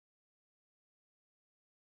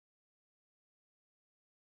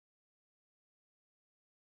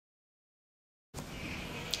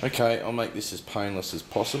Okay, I'll make this as painless as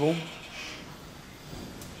possible.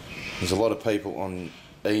 There's a lot of people on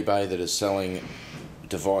eBay that are selling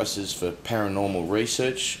devices for paranormal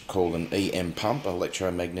research called an EM pump,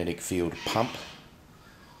 electromagnetic field pump.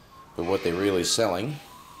 But what they're really selling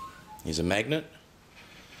is a magnet.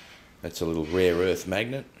 That's a little rare earth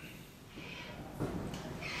magnet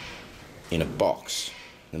in a box.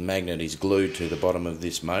 The magnet is glued to the bottom of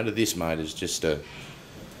this motor. This motor is just a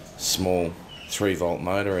small 3-volt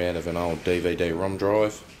motor out of an old DVD-ROM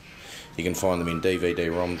drive. You can find them in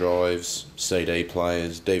DVD-ROM drives, CD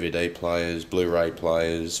players, DVD players, Blu-ray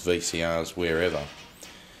players, VCRs, wherever.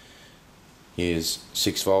 Here's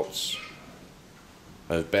 6 volts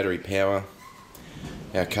of battery power,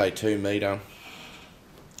 our K2 meter,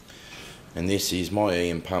 and this is my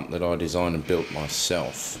EM pump that I designed and built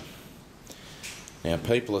myself. Now,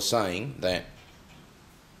 people are saying that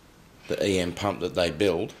the EM pump that they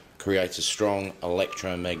build creates a strong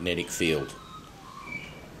electromagnetic field.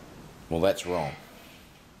 Well, that's wrong.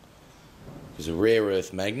 Because a rare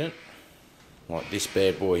earth magnet, like this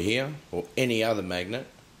bad boy here, or any other magnet,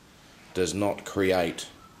 does not create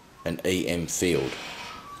an EM field.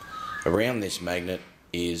 Around this magnet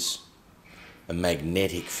is a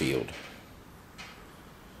magnetic field.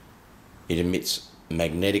 It emits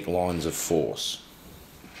magnetic lines of force.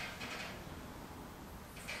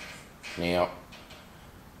 Now,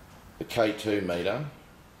 the K2 meter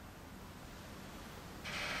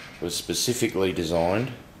was specifically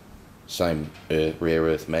designed, same rare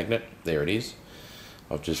earth magnet, there it is.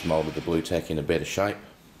 I've just moulded the blue tack in a better shape.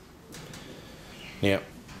 Now,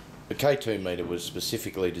 the K2 meter was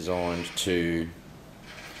specifically designed to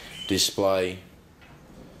display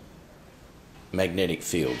magnetic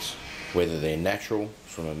fields, whether they're natural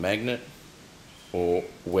from a magnet or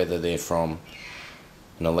whether they're from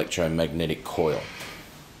an electromagnetic coil.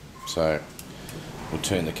 So we'll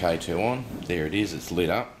turn the K2 on. There it is, it's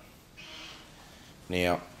lit up.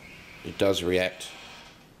 Now it does react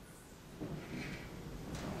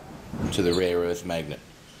to the rare earth magnet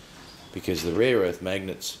because the rare earth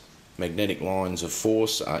magnet's magnetic lines of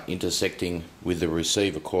force are intersecting with the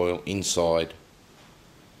receiver coil inside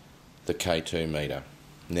the K2 meter,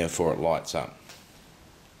 and therefore it lights up.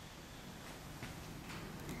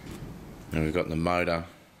 And we've got the motor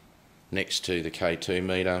next to the K2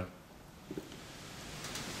 meter.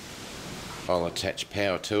 I'll attach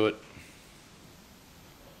power to it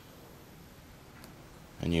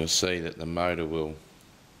and you'll see that the motor will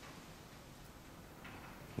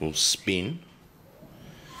spin,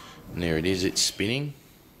 and there it is, it's spinning.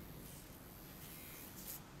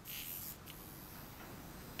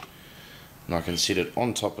 And I can sit it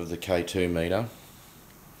on top of the K2 meter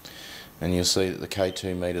and you'll see that the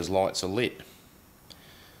K2 meter's lights are lit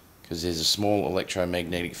because there's a small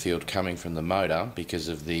electromagnetic field coming from the motor because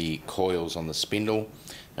of the coils on the spindle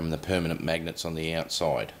and the permanent magnets on the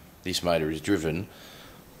outside. This motor is driven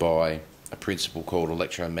by a principle called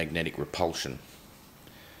electromagnetic repulsion.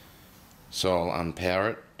 So I'll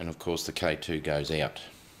unpower it and of course the K2 goes out.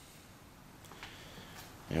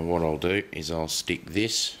 Now what I'll do is I'll stick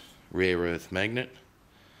this rare earth magnet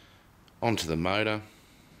onto the motor,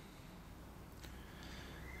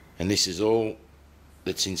 and this is all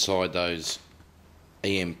that's inside those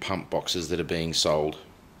EM pump boxes that are being sold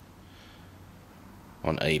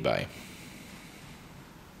on eBay.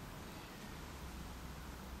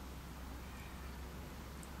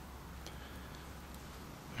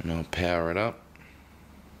 And I'll power it up.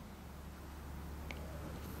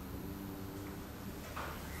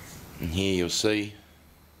 And here you'll see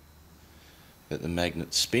that the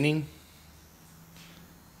magnet's spinning.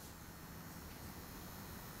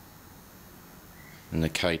 And the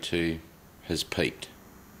K2 has peaked.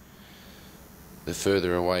 The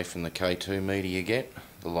further away from the K2 meter you get,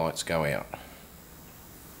 the lights go out.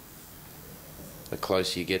 The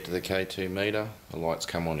closer you get to the K2 meter, the lights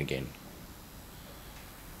come on again.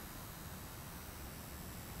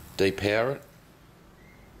 Depower it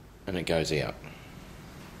and it goes out.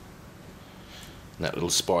 And that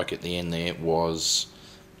little spike at the end there was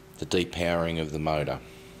the depowering of the motor.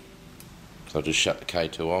 So I'll just shut the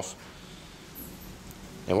K2 off.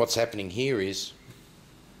 Now what's happening here is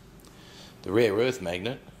the rare earth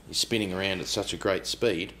magnet is spinning around at such a great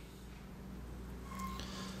speed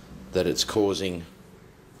that it's causing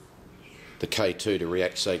the K2 to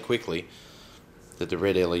react so quickly that the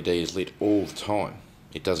red LED is lit all the time.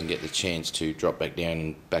 It doesn't get the chance to drop back down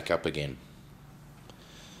and back up again.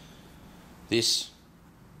 This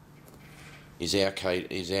is our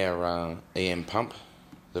EM pump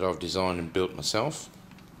that I've designed and built myself.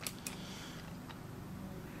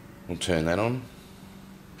 We'll turn that on.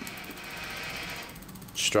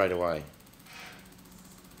 straight away.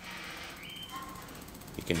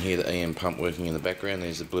 You can hear the EM pump working in the background.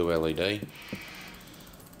 There's the blue LED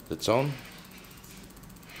that's on.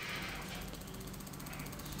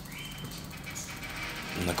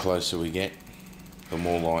 And the closer we get, the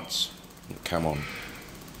more lights come on.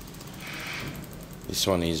 This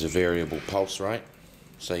one is a variable pulse rate,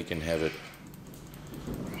 so you can have it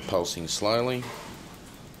pulsing slowly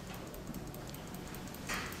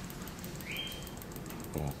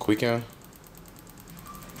or quicker.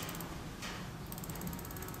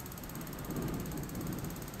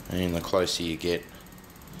 And the closer you get,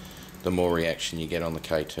 the more reaction you get on the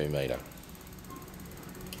K2 meter.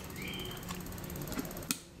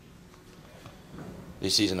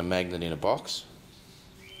 This isn't a magnet in a box.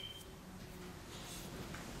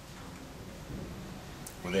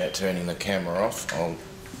 Without turning the camera off,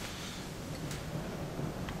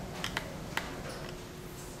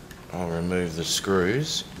 I'll remove the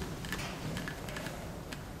screws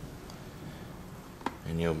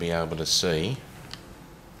and you'll be able to see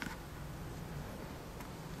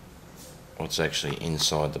what's actually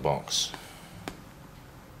inside the box.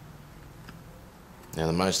 Now,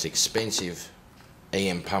 the most expensive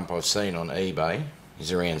EM pump I've seen on eBay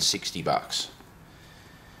is around 60 bucks.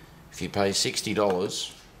 If you pay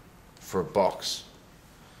 $60 for a box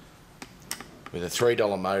with a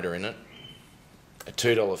 $3 motor in it, a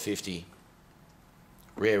 $2.50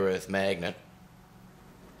 rare earth magnet,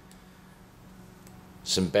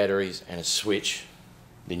 some batteries and a switch,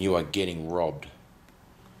 then you are getting robbed.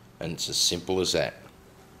 And it's as simple as that.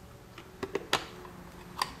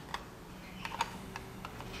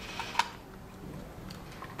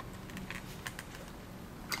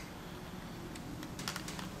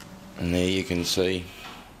 And there you can see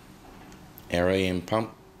our EM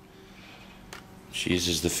pump, which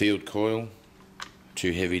uses the field coil,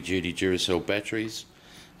 2 heavy duty Duracell batteries,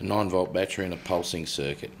 a 9-volt battery and a pulsing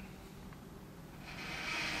circuit.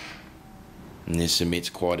 And this emits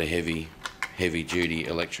quite a heavy duty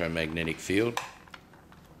electromagnetic field.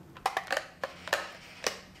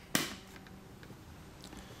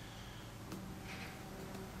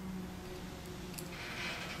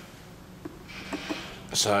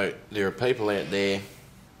 So there are people out there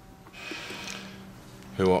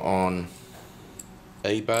who are on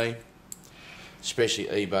eBay, especially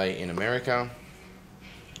eBay in America,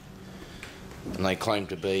 and they claim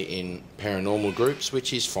to be in paranormal groups,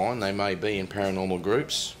 which is fine. They may be in paranormal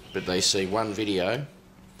groups, but they see one video,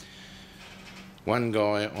 one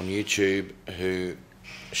guy on YouTube who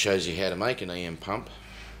shows you how to make an EM pump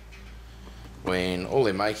when all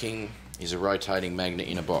they're making is a rotating magnet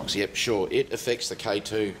in a box. Yep, sure, it affects the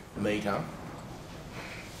K2 meter.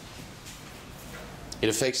 It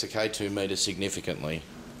affects the K2 meter significantly,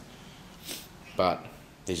 but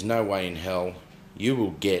there's no way in hell you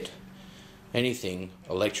will get anything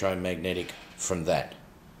electromagnetic from that.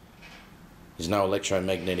 There's no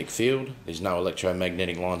electromagnetic field, there's no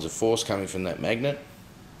electromagnetic lines of force coming from that magnet.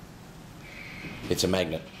 It's a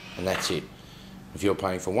magnet, and that's it. If you're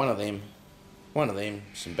paying for one of them,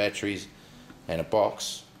 some batteries and a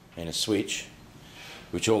box and a switch,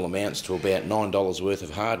 which all amounts to about $9 worth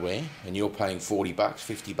of hardware, and you're paying 40 bucks,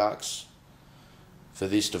 50 bucks for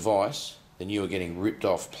this device, then you are getting ripped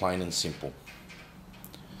off, plain and simple.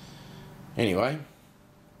 Anyway,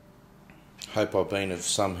 hope I've been of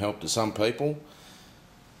some help to some people,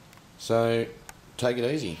 so take it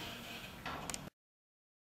easy.